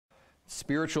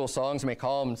spiritual songs, may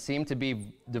call them, seem to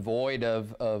be devoid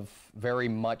of very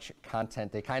much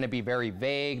content. They kind of be very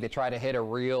vague. They try to hit a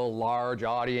real large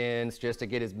audience just to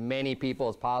get as many people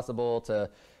as possible to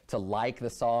like the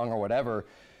song or whatever.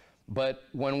 But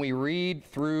when we read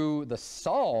through the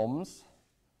Psalms,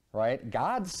 right,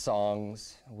 God's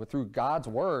songs, through God's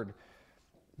word,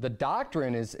 the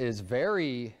doctrine is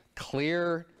very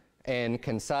clear and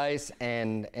concise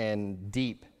and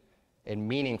deep and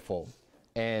meaningful,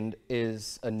 and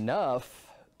is enough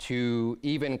to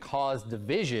even cause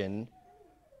division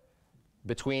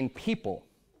between people,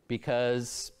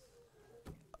 because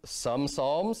some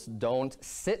psalms don't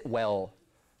sit well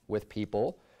with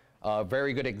people. A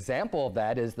very good example of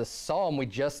that is the psalm we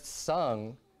just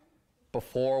sung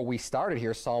before we started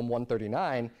here, Psalm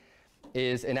 139,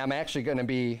 and I'm actually going to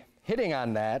be hitting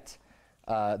on that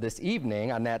this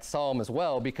evening, on that psalm as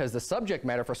well, because the subject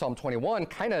matter for Psalm 21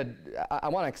 I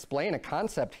want to explain a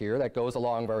concept here that goes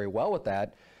along very well with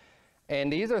that.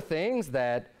 And these are things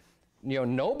that,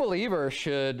 no believer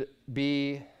should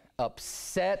be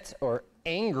upset or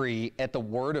angry at the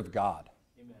Word of God.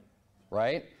 Amen.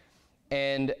 Right?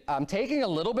 And I'm taking a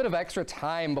little bit of extra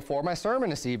time before my sermon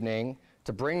this evening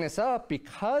to bring this up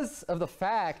because of the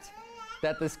fact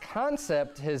that this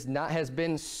concept has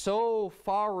been so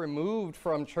far removed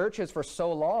from churches for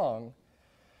so long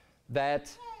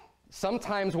that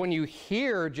sometimes when you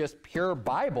hear just pure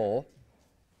Bible,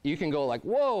 you can go like,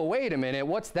 whoa, wait a minute,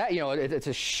 what's that? It's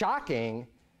a shocking,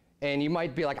 and you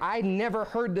might be like, I never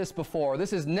heard this before.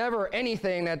 This is never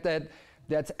anything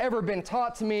that's ever been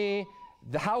taught to me.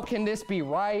 How can this be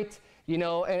right?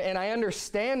 And I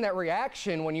understand that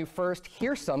reaction when you first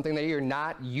hear something that you're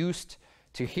not used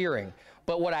to hearing.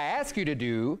 But what I ask you to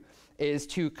do is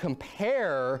to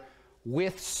compare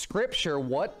with Scripture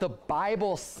what the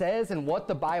Bible says and what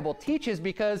the Bible teaches,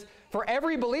 because for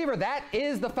every believer, that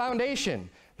is the foundation.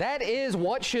 That is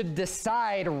what should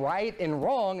decide right and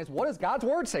wrong, is what does God's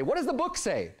Word say? What does the book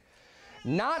say?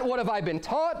 Not what have I been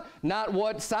taught, not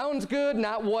what sounds good,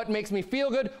 not what makes me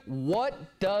feel good.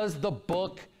 What does the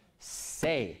book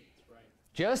say? Right.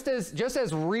 Just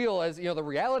as real as, the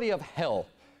reality of hell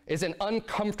is an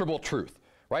uncomfortable truth,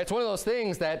 right? It's one of those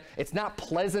things that it's not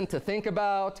pleasant to think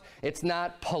about. It's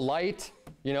not polite,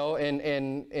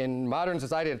 in modern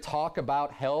society to talk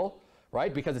about hell,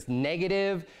 right? Because it's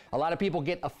negative. A lot of people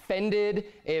get offended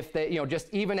if they,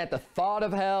 just even at the thought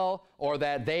of hell, or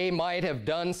that they might have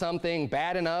done something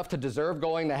bad enough to deserve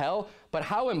going to hell. But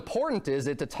how important is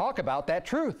it to talk about that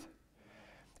truth?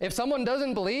 If someone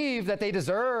doesn't believe that they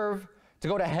deserve to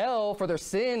go to hell for their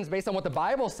sins based on what the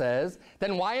Bible says,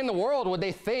 then why in the world would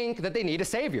they think that they need a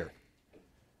Savior?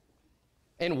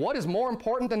 And what is more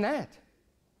important than that?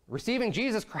 Receiving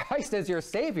Jesus Christ as your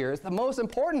Savior is the most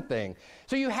important thing.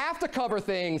 So you have to cover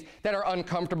things that are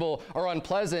uncomfortable or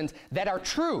unpleasant that are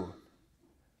true,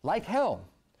 like hell.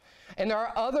 And there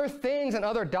are other things and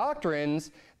other doctrines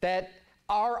that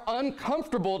are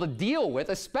uncomfortable to deal with,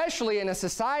 especially in a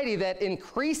society that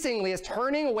increasingly is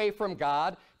turning away from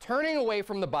God, turning away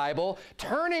from the Bible,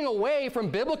 turning away from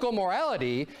biblical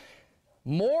morality.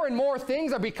 More and more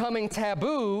things are becoming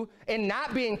taboo and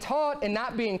not being taught and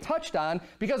not being touched on,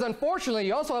 because unfortunately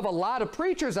you also have a lot of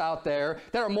preachers out there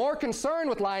that are more concerned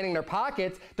with lining their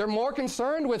pockets. They're more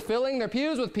concerned with filling their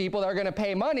pews with people that are going to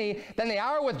pay money than they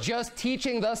are with just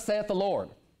teaching thus saith the Lord.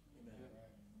 Amen.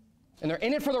 And they're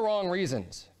in it for the wrong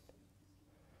reasons.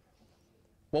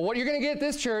 Well, what you're going to get at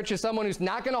this church is someone who's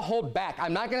not going to hold back.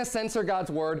 I'm not going to censor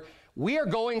God's word. We are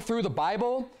going through the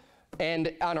Bible.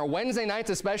 And on our Wednesday nights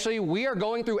especially, we are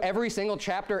going through every single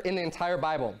chapter in the entire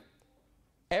Bible.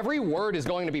 Every word is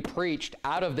going to be preached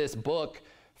out of this book.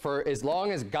 For as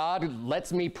long as God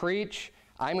lets me preach,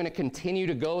 I'm going to continue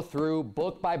to go through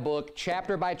book by book,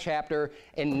 chapter by chapter,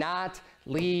 and not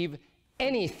leave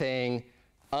anything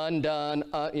undone,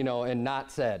 and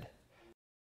not said.